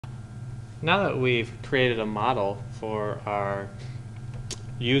Now that we've created a model for our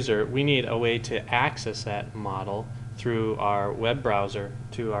user, we need a way to access that model through our web browser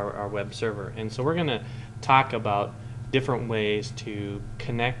to our web server. And so we're going to talk about different ways to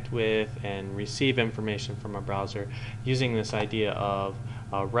connect with and receive information from a browser using this idea of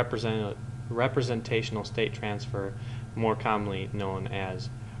representational state transfer, more commonly known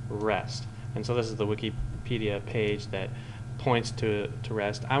as REST. And so this is the Wikipedia page that points to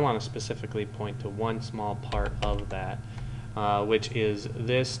REST. I want to specifically point to one small part of that, which is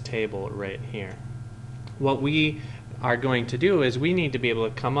this table right here. What we are going to do is we need to be able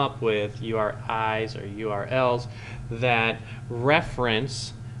to come up with URIs or URLs that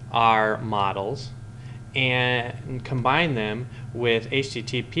reference our models and combine them with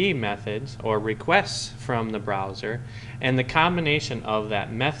HTTP methods or requests from the browser, and the combination of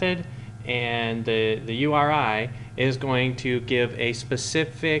that method and the URI is going to give a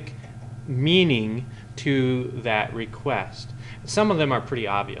specific meaning to that request. Some of them are pretty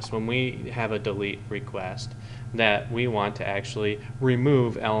obvious. When we have a delete request, that we want to actually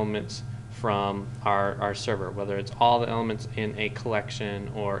remove elements from our server, whether it's all the elements in a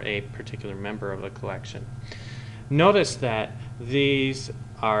collection or a particular member of a collection. Notice that these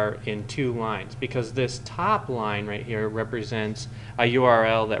are in two lines because this top line right here represents a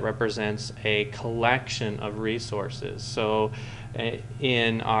URL that represents a collection of resources. So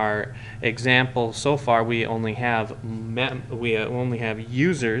in our example so far, we only have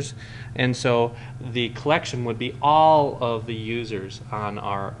users, and so the collection would be all of the users on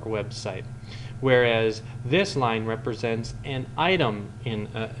our website. Whereas this line represents an item in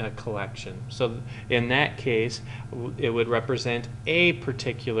a collection. So in that case, it would represent a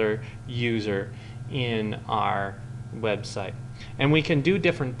particular user in our website. And we can do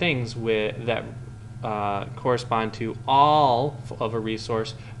different things with that correspond to all of a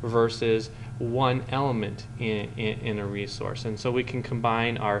resource versus one element in a resource. And so we can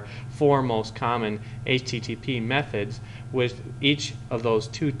combine our four most common HTTP methods with each of those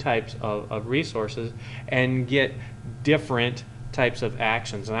two types of resources and get different types of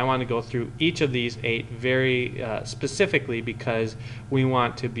actions. And I want to go through each of these 8 very specifically because we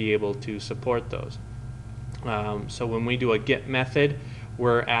want to be able to support those. So when we do a get method,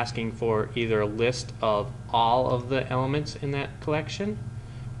 we're asking for either a list of all of the elements in that collection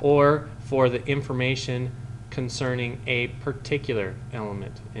or for the information concerning a particular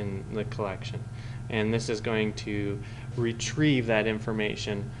element in the collection. And this is going to retrieve that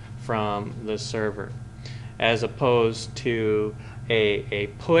information from the server, as opposed to a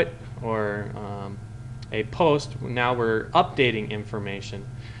put or a post. Now we're updating information.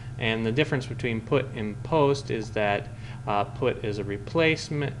 And the difference between put and post is that put is a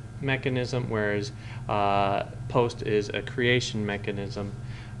replacement mechanism, whereas post is a creation mechanism.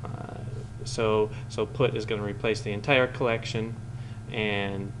 So put is going to replace the entire collection,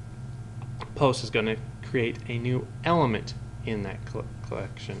 and post is going to create a new element in that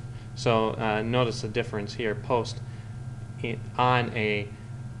collection. So notice the difference here. Post on a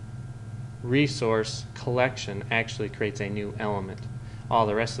resource collection actually creates a new element. All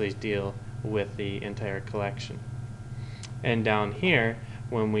the rest of these deal with the entire collection. And down here,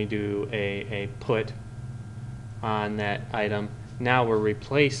 when we do a put on that item, now we're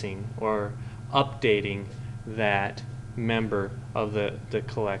replacing or updating that member of the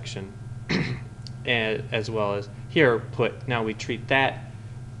collection. As well as here put, now we treat that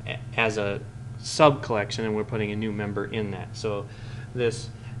as a sub-collection and we're putting a new member in that. So this,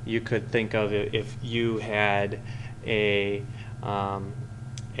 you could think of it if you had a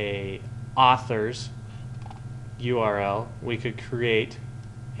author's URL, we could create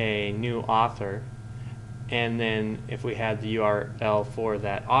a new author, and then if we had the URL for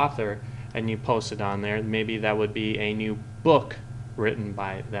that author and you post it on there, maybe that would be a new book written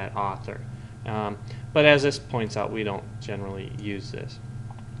by that author. But as this points out, we don't generally use this.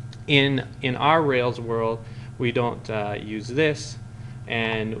 In our Rails world, we don't use this,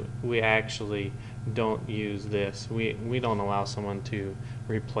 and we actually don't use this. We don't allow someone to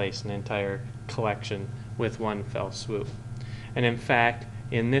replace an entire collection with one fell swoop. And in fact,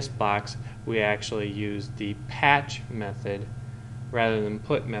 in this box, we actually use the patch method rather than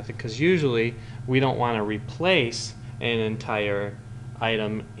put method, because usually we don't want to replace an entire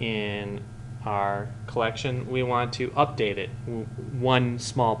item in our collection. We want to update it, one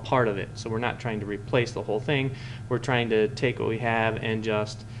small part of it. So we're not trying to replace the whole thing. We're trying to take what we have and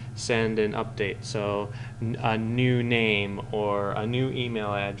just send an update. So a new name or a new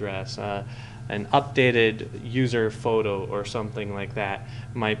email address, an updated user photo or something like that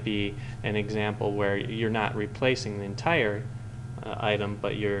might be an example where you're not replacing the entire item,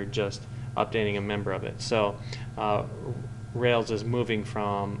 but you're just updating a member of it. So Rails is moving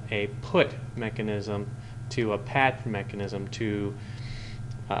from a put mechanism to a patch mechanism to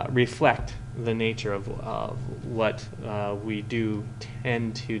reflect the nature of what we do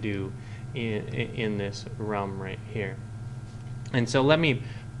tend to do in this realm right here. And so let me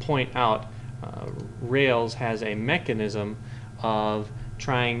point out Rails has a mechanism of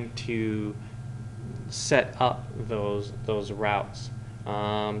trying to set up those routes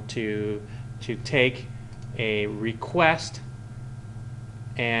to take a request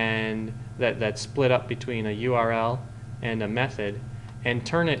and that's split up between a URL and a method and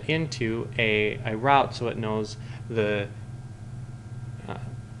turn it into a route so it knows the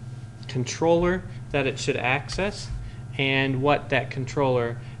controller that it should access and what that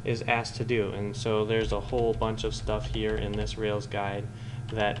controller is asked to do. And so there's a whole bunch of stuff here in this Rails guide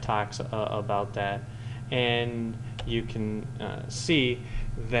that talks about that. And you can see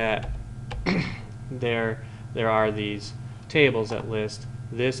that there are these tables that list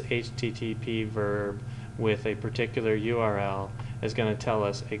this HTTP verb with a particular URL is going to tell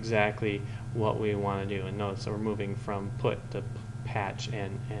us exactly what we want to do. And notice that we're moving from put to patch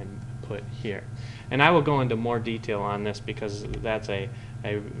and put here. And I will go into more detail on this because that's a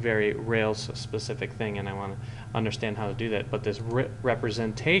very Rails specific thing and I want to understand how to do that. But this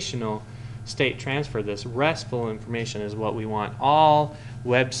representational state transfer, this RESTful information, is what we want all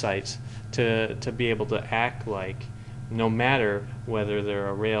websites to be able to act like, no matter whether they're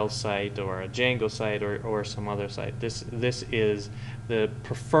a Rails site or a Django site or some other site. This is the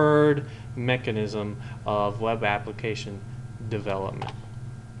preferred mechanism of web application development.